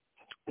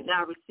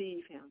 Now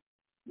receive him.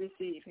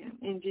 Receive him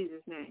in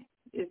Jesus' name.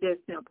 It's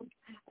that simple.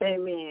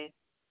 Amen.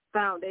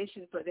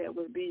 Foundation for that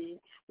would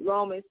be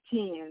Romans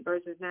 10,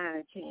 verses 9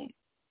 and 10.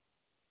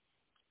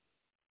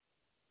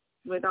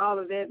 With all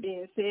of that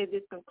being said,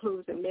 this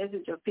concludes the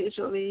message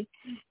officially.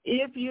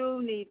 If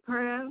you need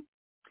prayer,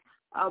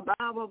 a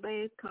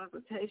Bible-based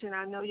consultation,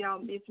 I know y'all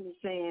miss me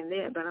saying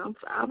that, but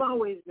I've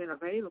always been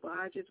available.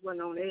 I just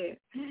wasn't on air.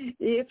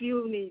 If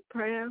you need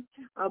prayer,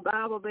 a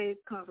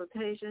Bible-based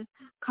consultation,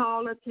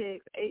 call or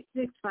text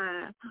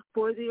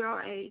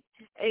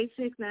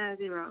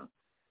 865-408-8690.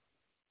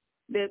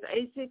 That's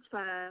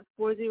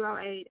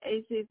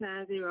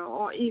 865-408-8690,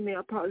 or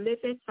email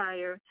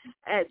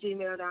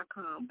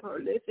prolificfire@gmail.com,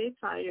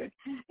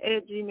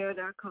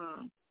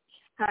 prolificfire@gmail.com.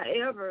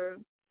 However,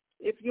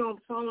 if you're on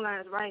the phone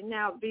lines right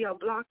now via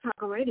Blog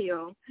Talk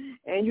Radio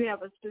and you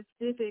have a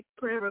specific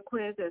prayer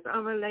request that's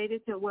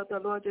unrelated to what the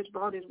Lord just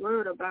brought his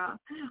word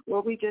about,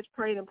 what we just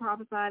prayed and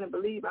prophesied and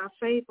believe our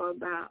faith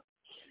about,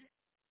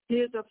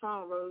 here's the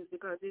phone, Rose,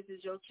 because this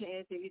is your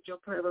chance to get your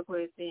prayer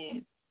request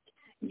in.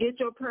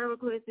 Get your prayer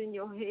request in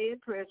your head.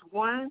 Press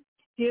 1.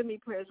 Hear me,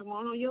 press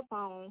 1 on your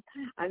phone.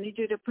 I need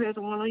you to press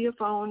 1 on your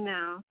phone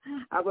now.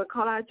 I will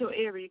call out your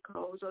area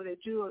code so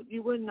that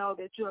you would know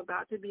that you're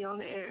about to be on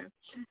the air.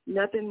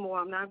 Nothing more.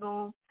 I'm not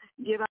going to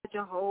give out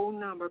your whole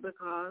number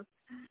because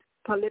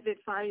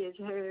Prolific Fire is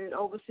heard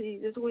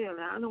overseas as well.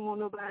 I don't want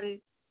nobody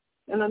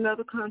in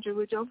another country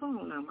with your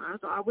phone number,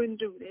 so I wouldn't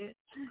do that.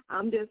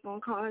 I'm just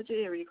going to call out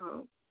your area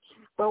code.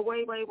 But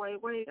wait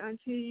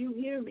until you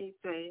hear me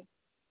say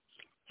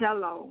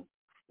hello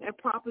and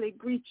properly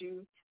greet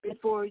you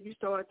before you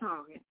start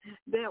talking.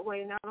 That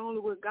way, not only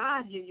will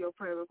God hear your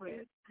prayer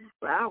request,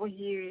 but I will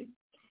hear it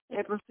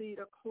and proceed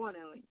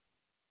accordingly.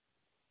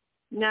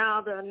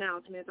 Now the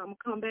announcements. I'm going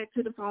to come back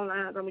to the phone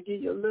lines. I'm going to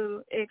give you a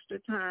little extra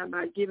time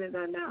by giving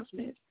the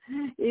announcements.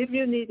 If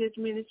you need this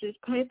ministry's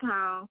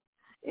PayPal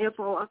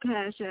info or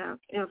Cash App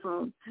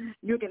info,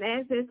 you can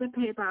access the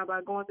PayPal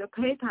by going to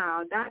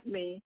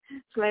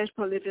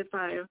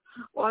paypal.me/prolificfire,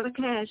 or the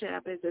Cash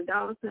App is the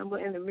dollar symbol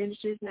in the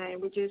ministry's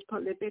name, which is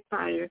Prolific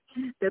Fire.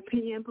 The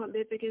P in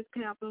Prolific is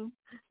capital.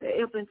 The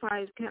F in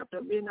Fire is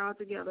capital, written all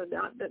together,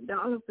 the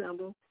dollar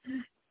symbol,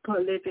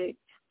 Prolific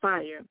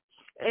Fire.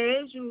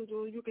 As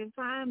usual, you can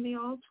find me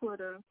on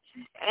Twitter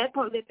at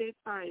Prolific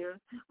Fire,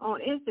 on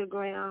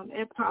Instagram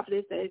at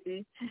Prophetess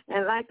Stacy,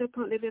 and like the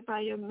Prolific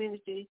Fire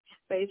Ministry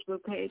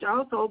Facebook page.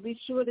 Also, be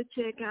sure to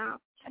check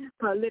out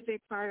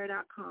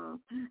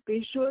prolificfire.com.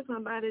 Be sure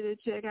somebody to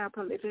check out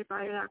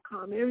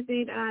prolificfire.com.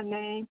 Everything that I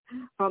name,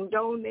 from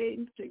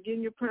donating to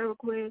getting your prayer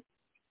requests,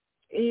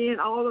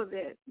 and all of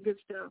that good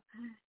stuff.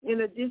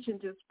 In addition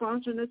to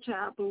sponsoring a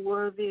child through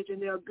World Vision,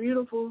 they are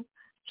beautiful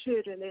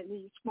children that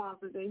need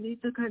sponsors. They need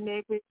to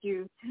connect with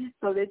you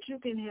so that you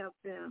can help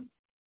them,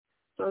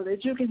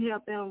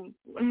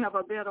 have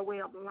a better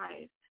way of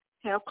life,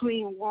 have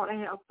clean water,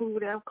 have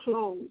food, have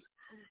clothes,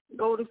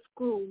 go to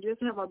school,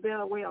 just have a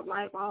better way of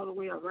life all the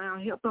way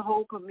around, help the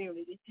whole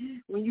community.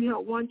 When you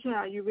help one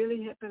child, you're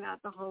really helping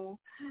out the whole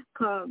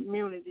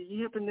community.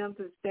 You're helping them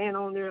to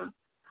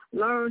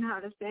learn how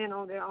to stand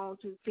on their own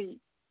 2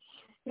 feet.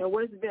 And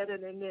what's better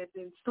than that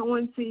than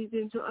sowing seeds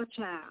into a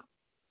child?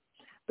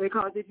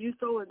 Because if you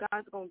sow it,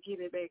 God's going to give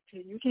it back to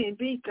you. You can't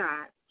beat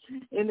God.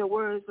 In the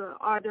words of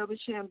R.W.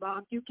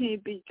 Shambach, you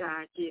can't beat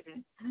God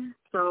given.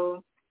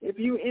 So if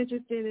you're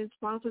interested in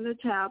sponsoring a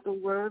child through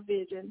World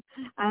Vision,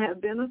 I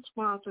have been a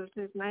sponsor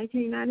since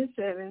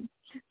 1997,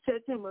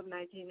 September of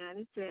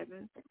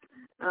 1997.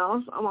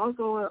 I'm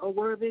also a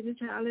World Vision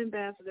Child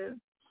Ambassador.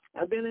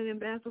 I've been an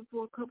ambassador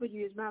for a couple of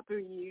years, about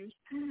 3 years.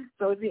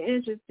 So if you're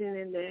interested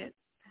in that,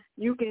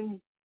 you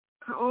can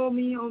call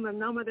me on the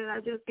number that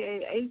I just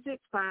gave,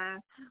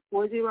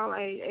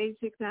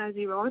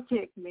 865-408-8690, or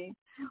text me,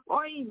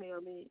 or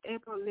email me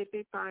at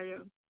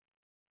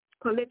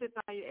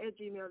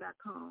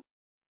prolificfire@gmail.com.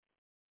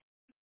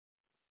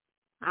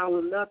 I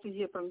would love to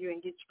hear from you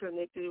and get you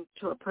connected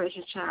to a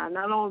precious child.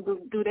 Not only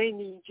do they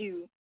need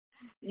you,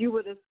 you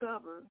will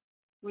discover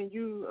when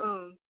you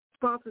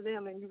sponsor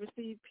them and you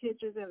receive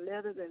pictures and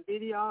letters and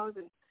videos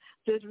and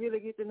just really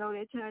get to know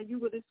that child, you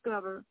will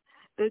discover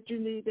that you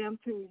need them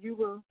too. You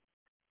will,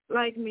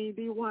 like me,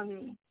 be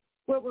wondering,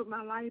 what would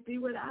my life be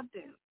without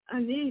them? I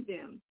need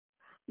them.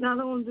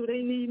 Not only do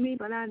they need me,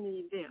 but I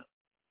need them.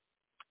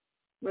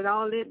 With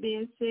all that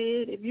being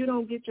said, if you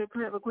don't get your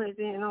prayer request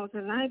in on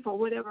tonight for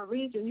whatever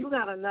reason, you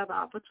got another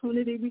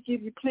opportunity. We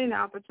give you plenty of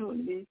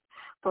opportunities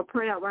for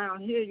prayer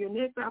around here. Your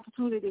next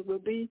opportunity will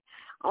be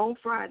on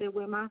Friday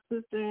with my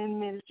sister in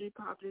ministry,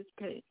 Prophetess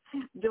Pay.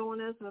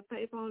 Join us for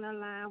Faith on the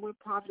Line with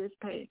Prophetess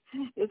Pay.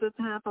 It's a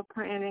time for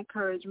prayer and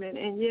encouragement.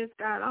 And yes,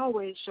 God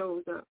always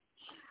shows up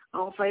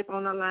on Faith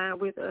on the Line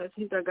with us.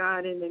 He's a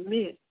God in the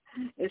midst.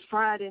 It's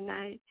Friday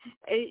night,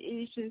 8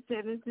 Eastern,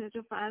 7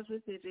 Central, 5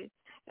 Pacific,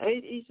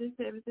 8 Eastern,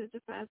 7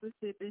 Central, 5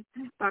 Pacific,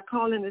 by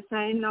calling the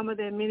same number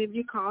that many of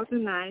you called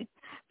tonight,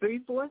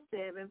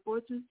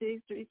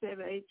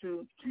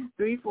 347-426-3782,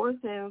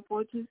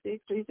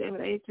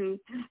 347-426-3782,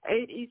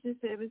 8 Eastern,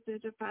 7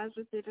 Central, 5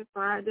 Pacific,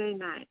 Friday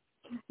night.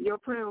 Your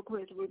prayer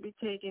request will be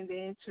taken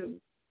then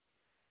too.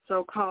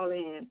 So call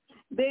in.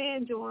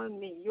 Then join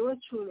me,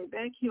 yours truly,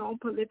 back here on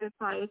Prolific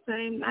Fire,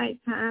 same night,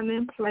 time,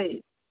 and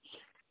place,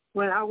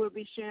 when I will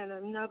be sharing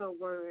another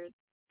word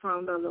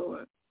from the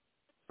Lord.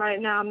 Right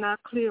now, I'm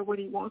not clear what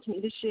he wants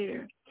me to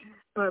share,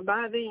 but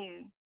by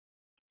then,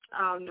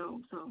 I'll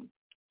know. So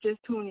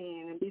just tune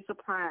in and be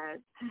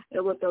surprised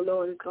at what the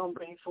Lord is going to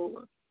bring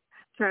forward.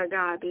 To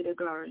God be the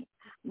glory.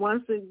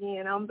 Once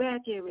again, I'm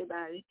back,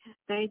 everybody.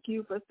 Thank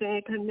you for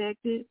staying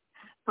connected,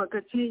 for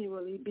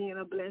continually being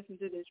a blessing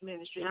to this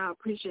ministry. I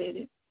appreciate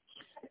it.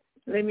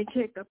 Let me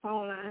check the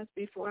phone lines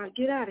before I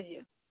get out of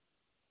here.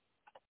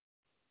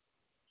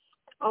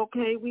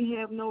 Okay, we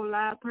have no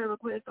live prayer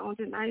requests on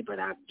tonight, but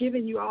I've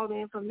given you all the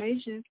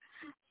information.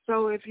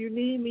 So if you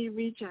need me,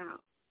 reach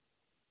out.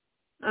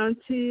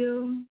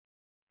 Until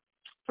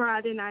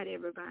Friday night,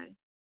 everybody.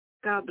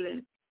 God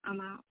bless.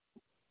 I'm out.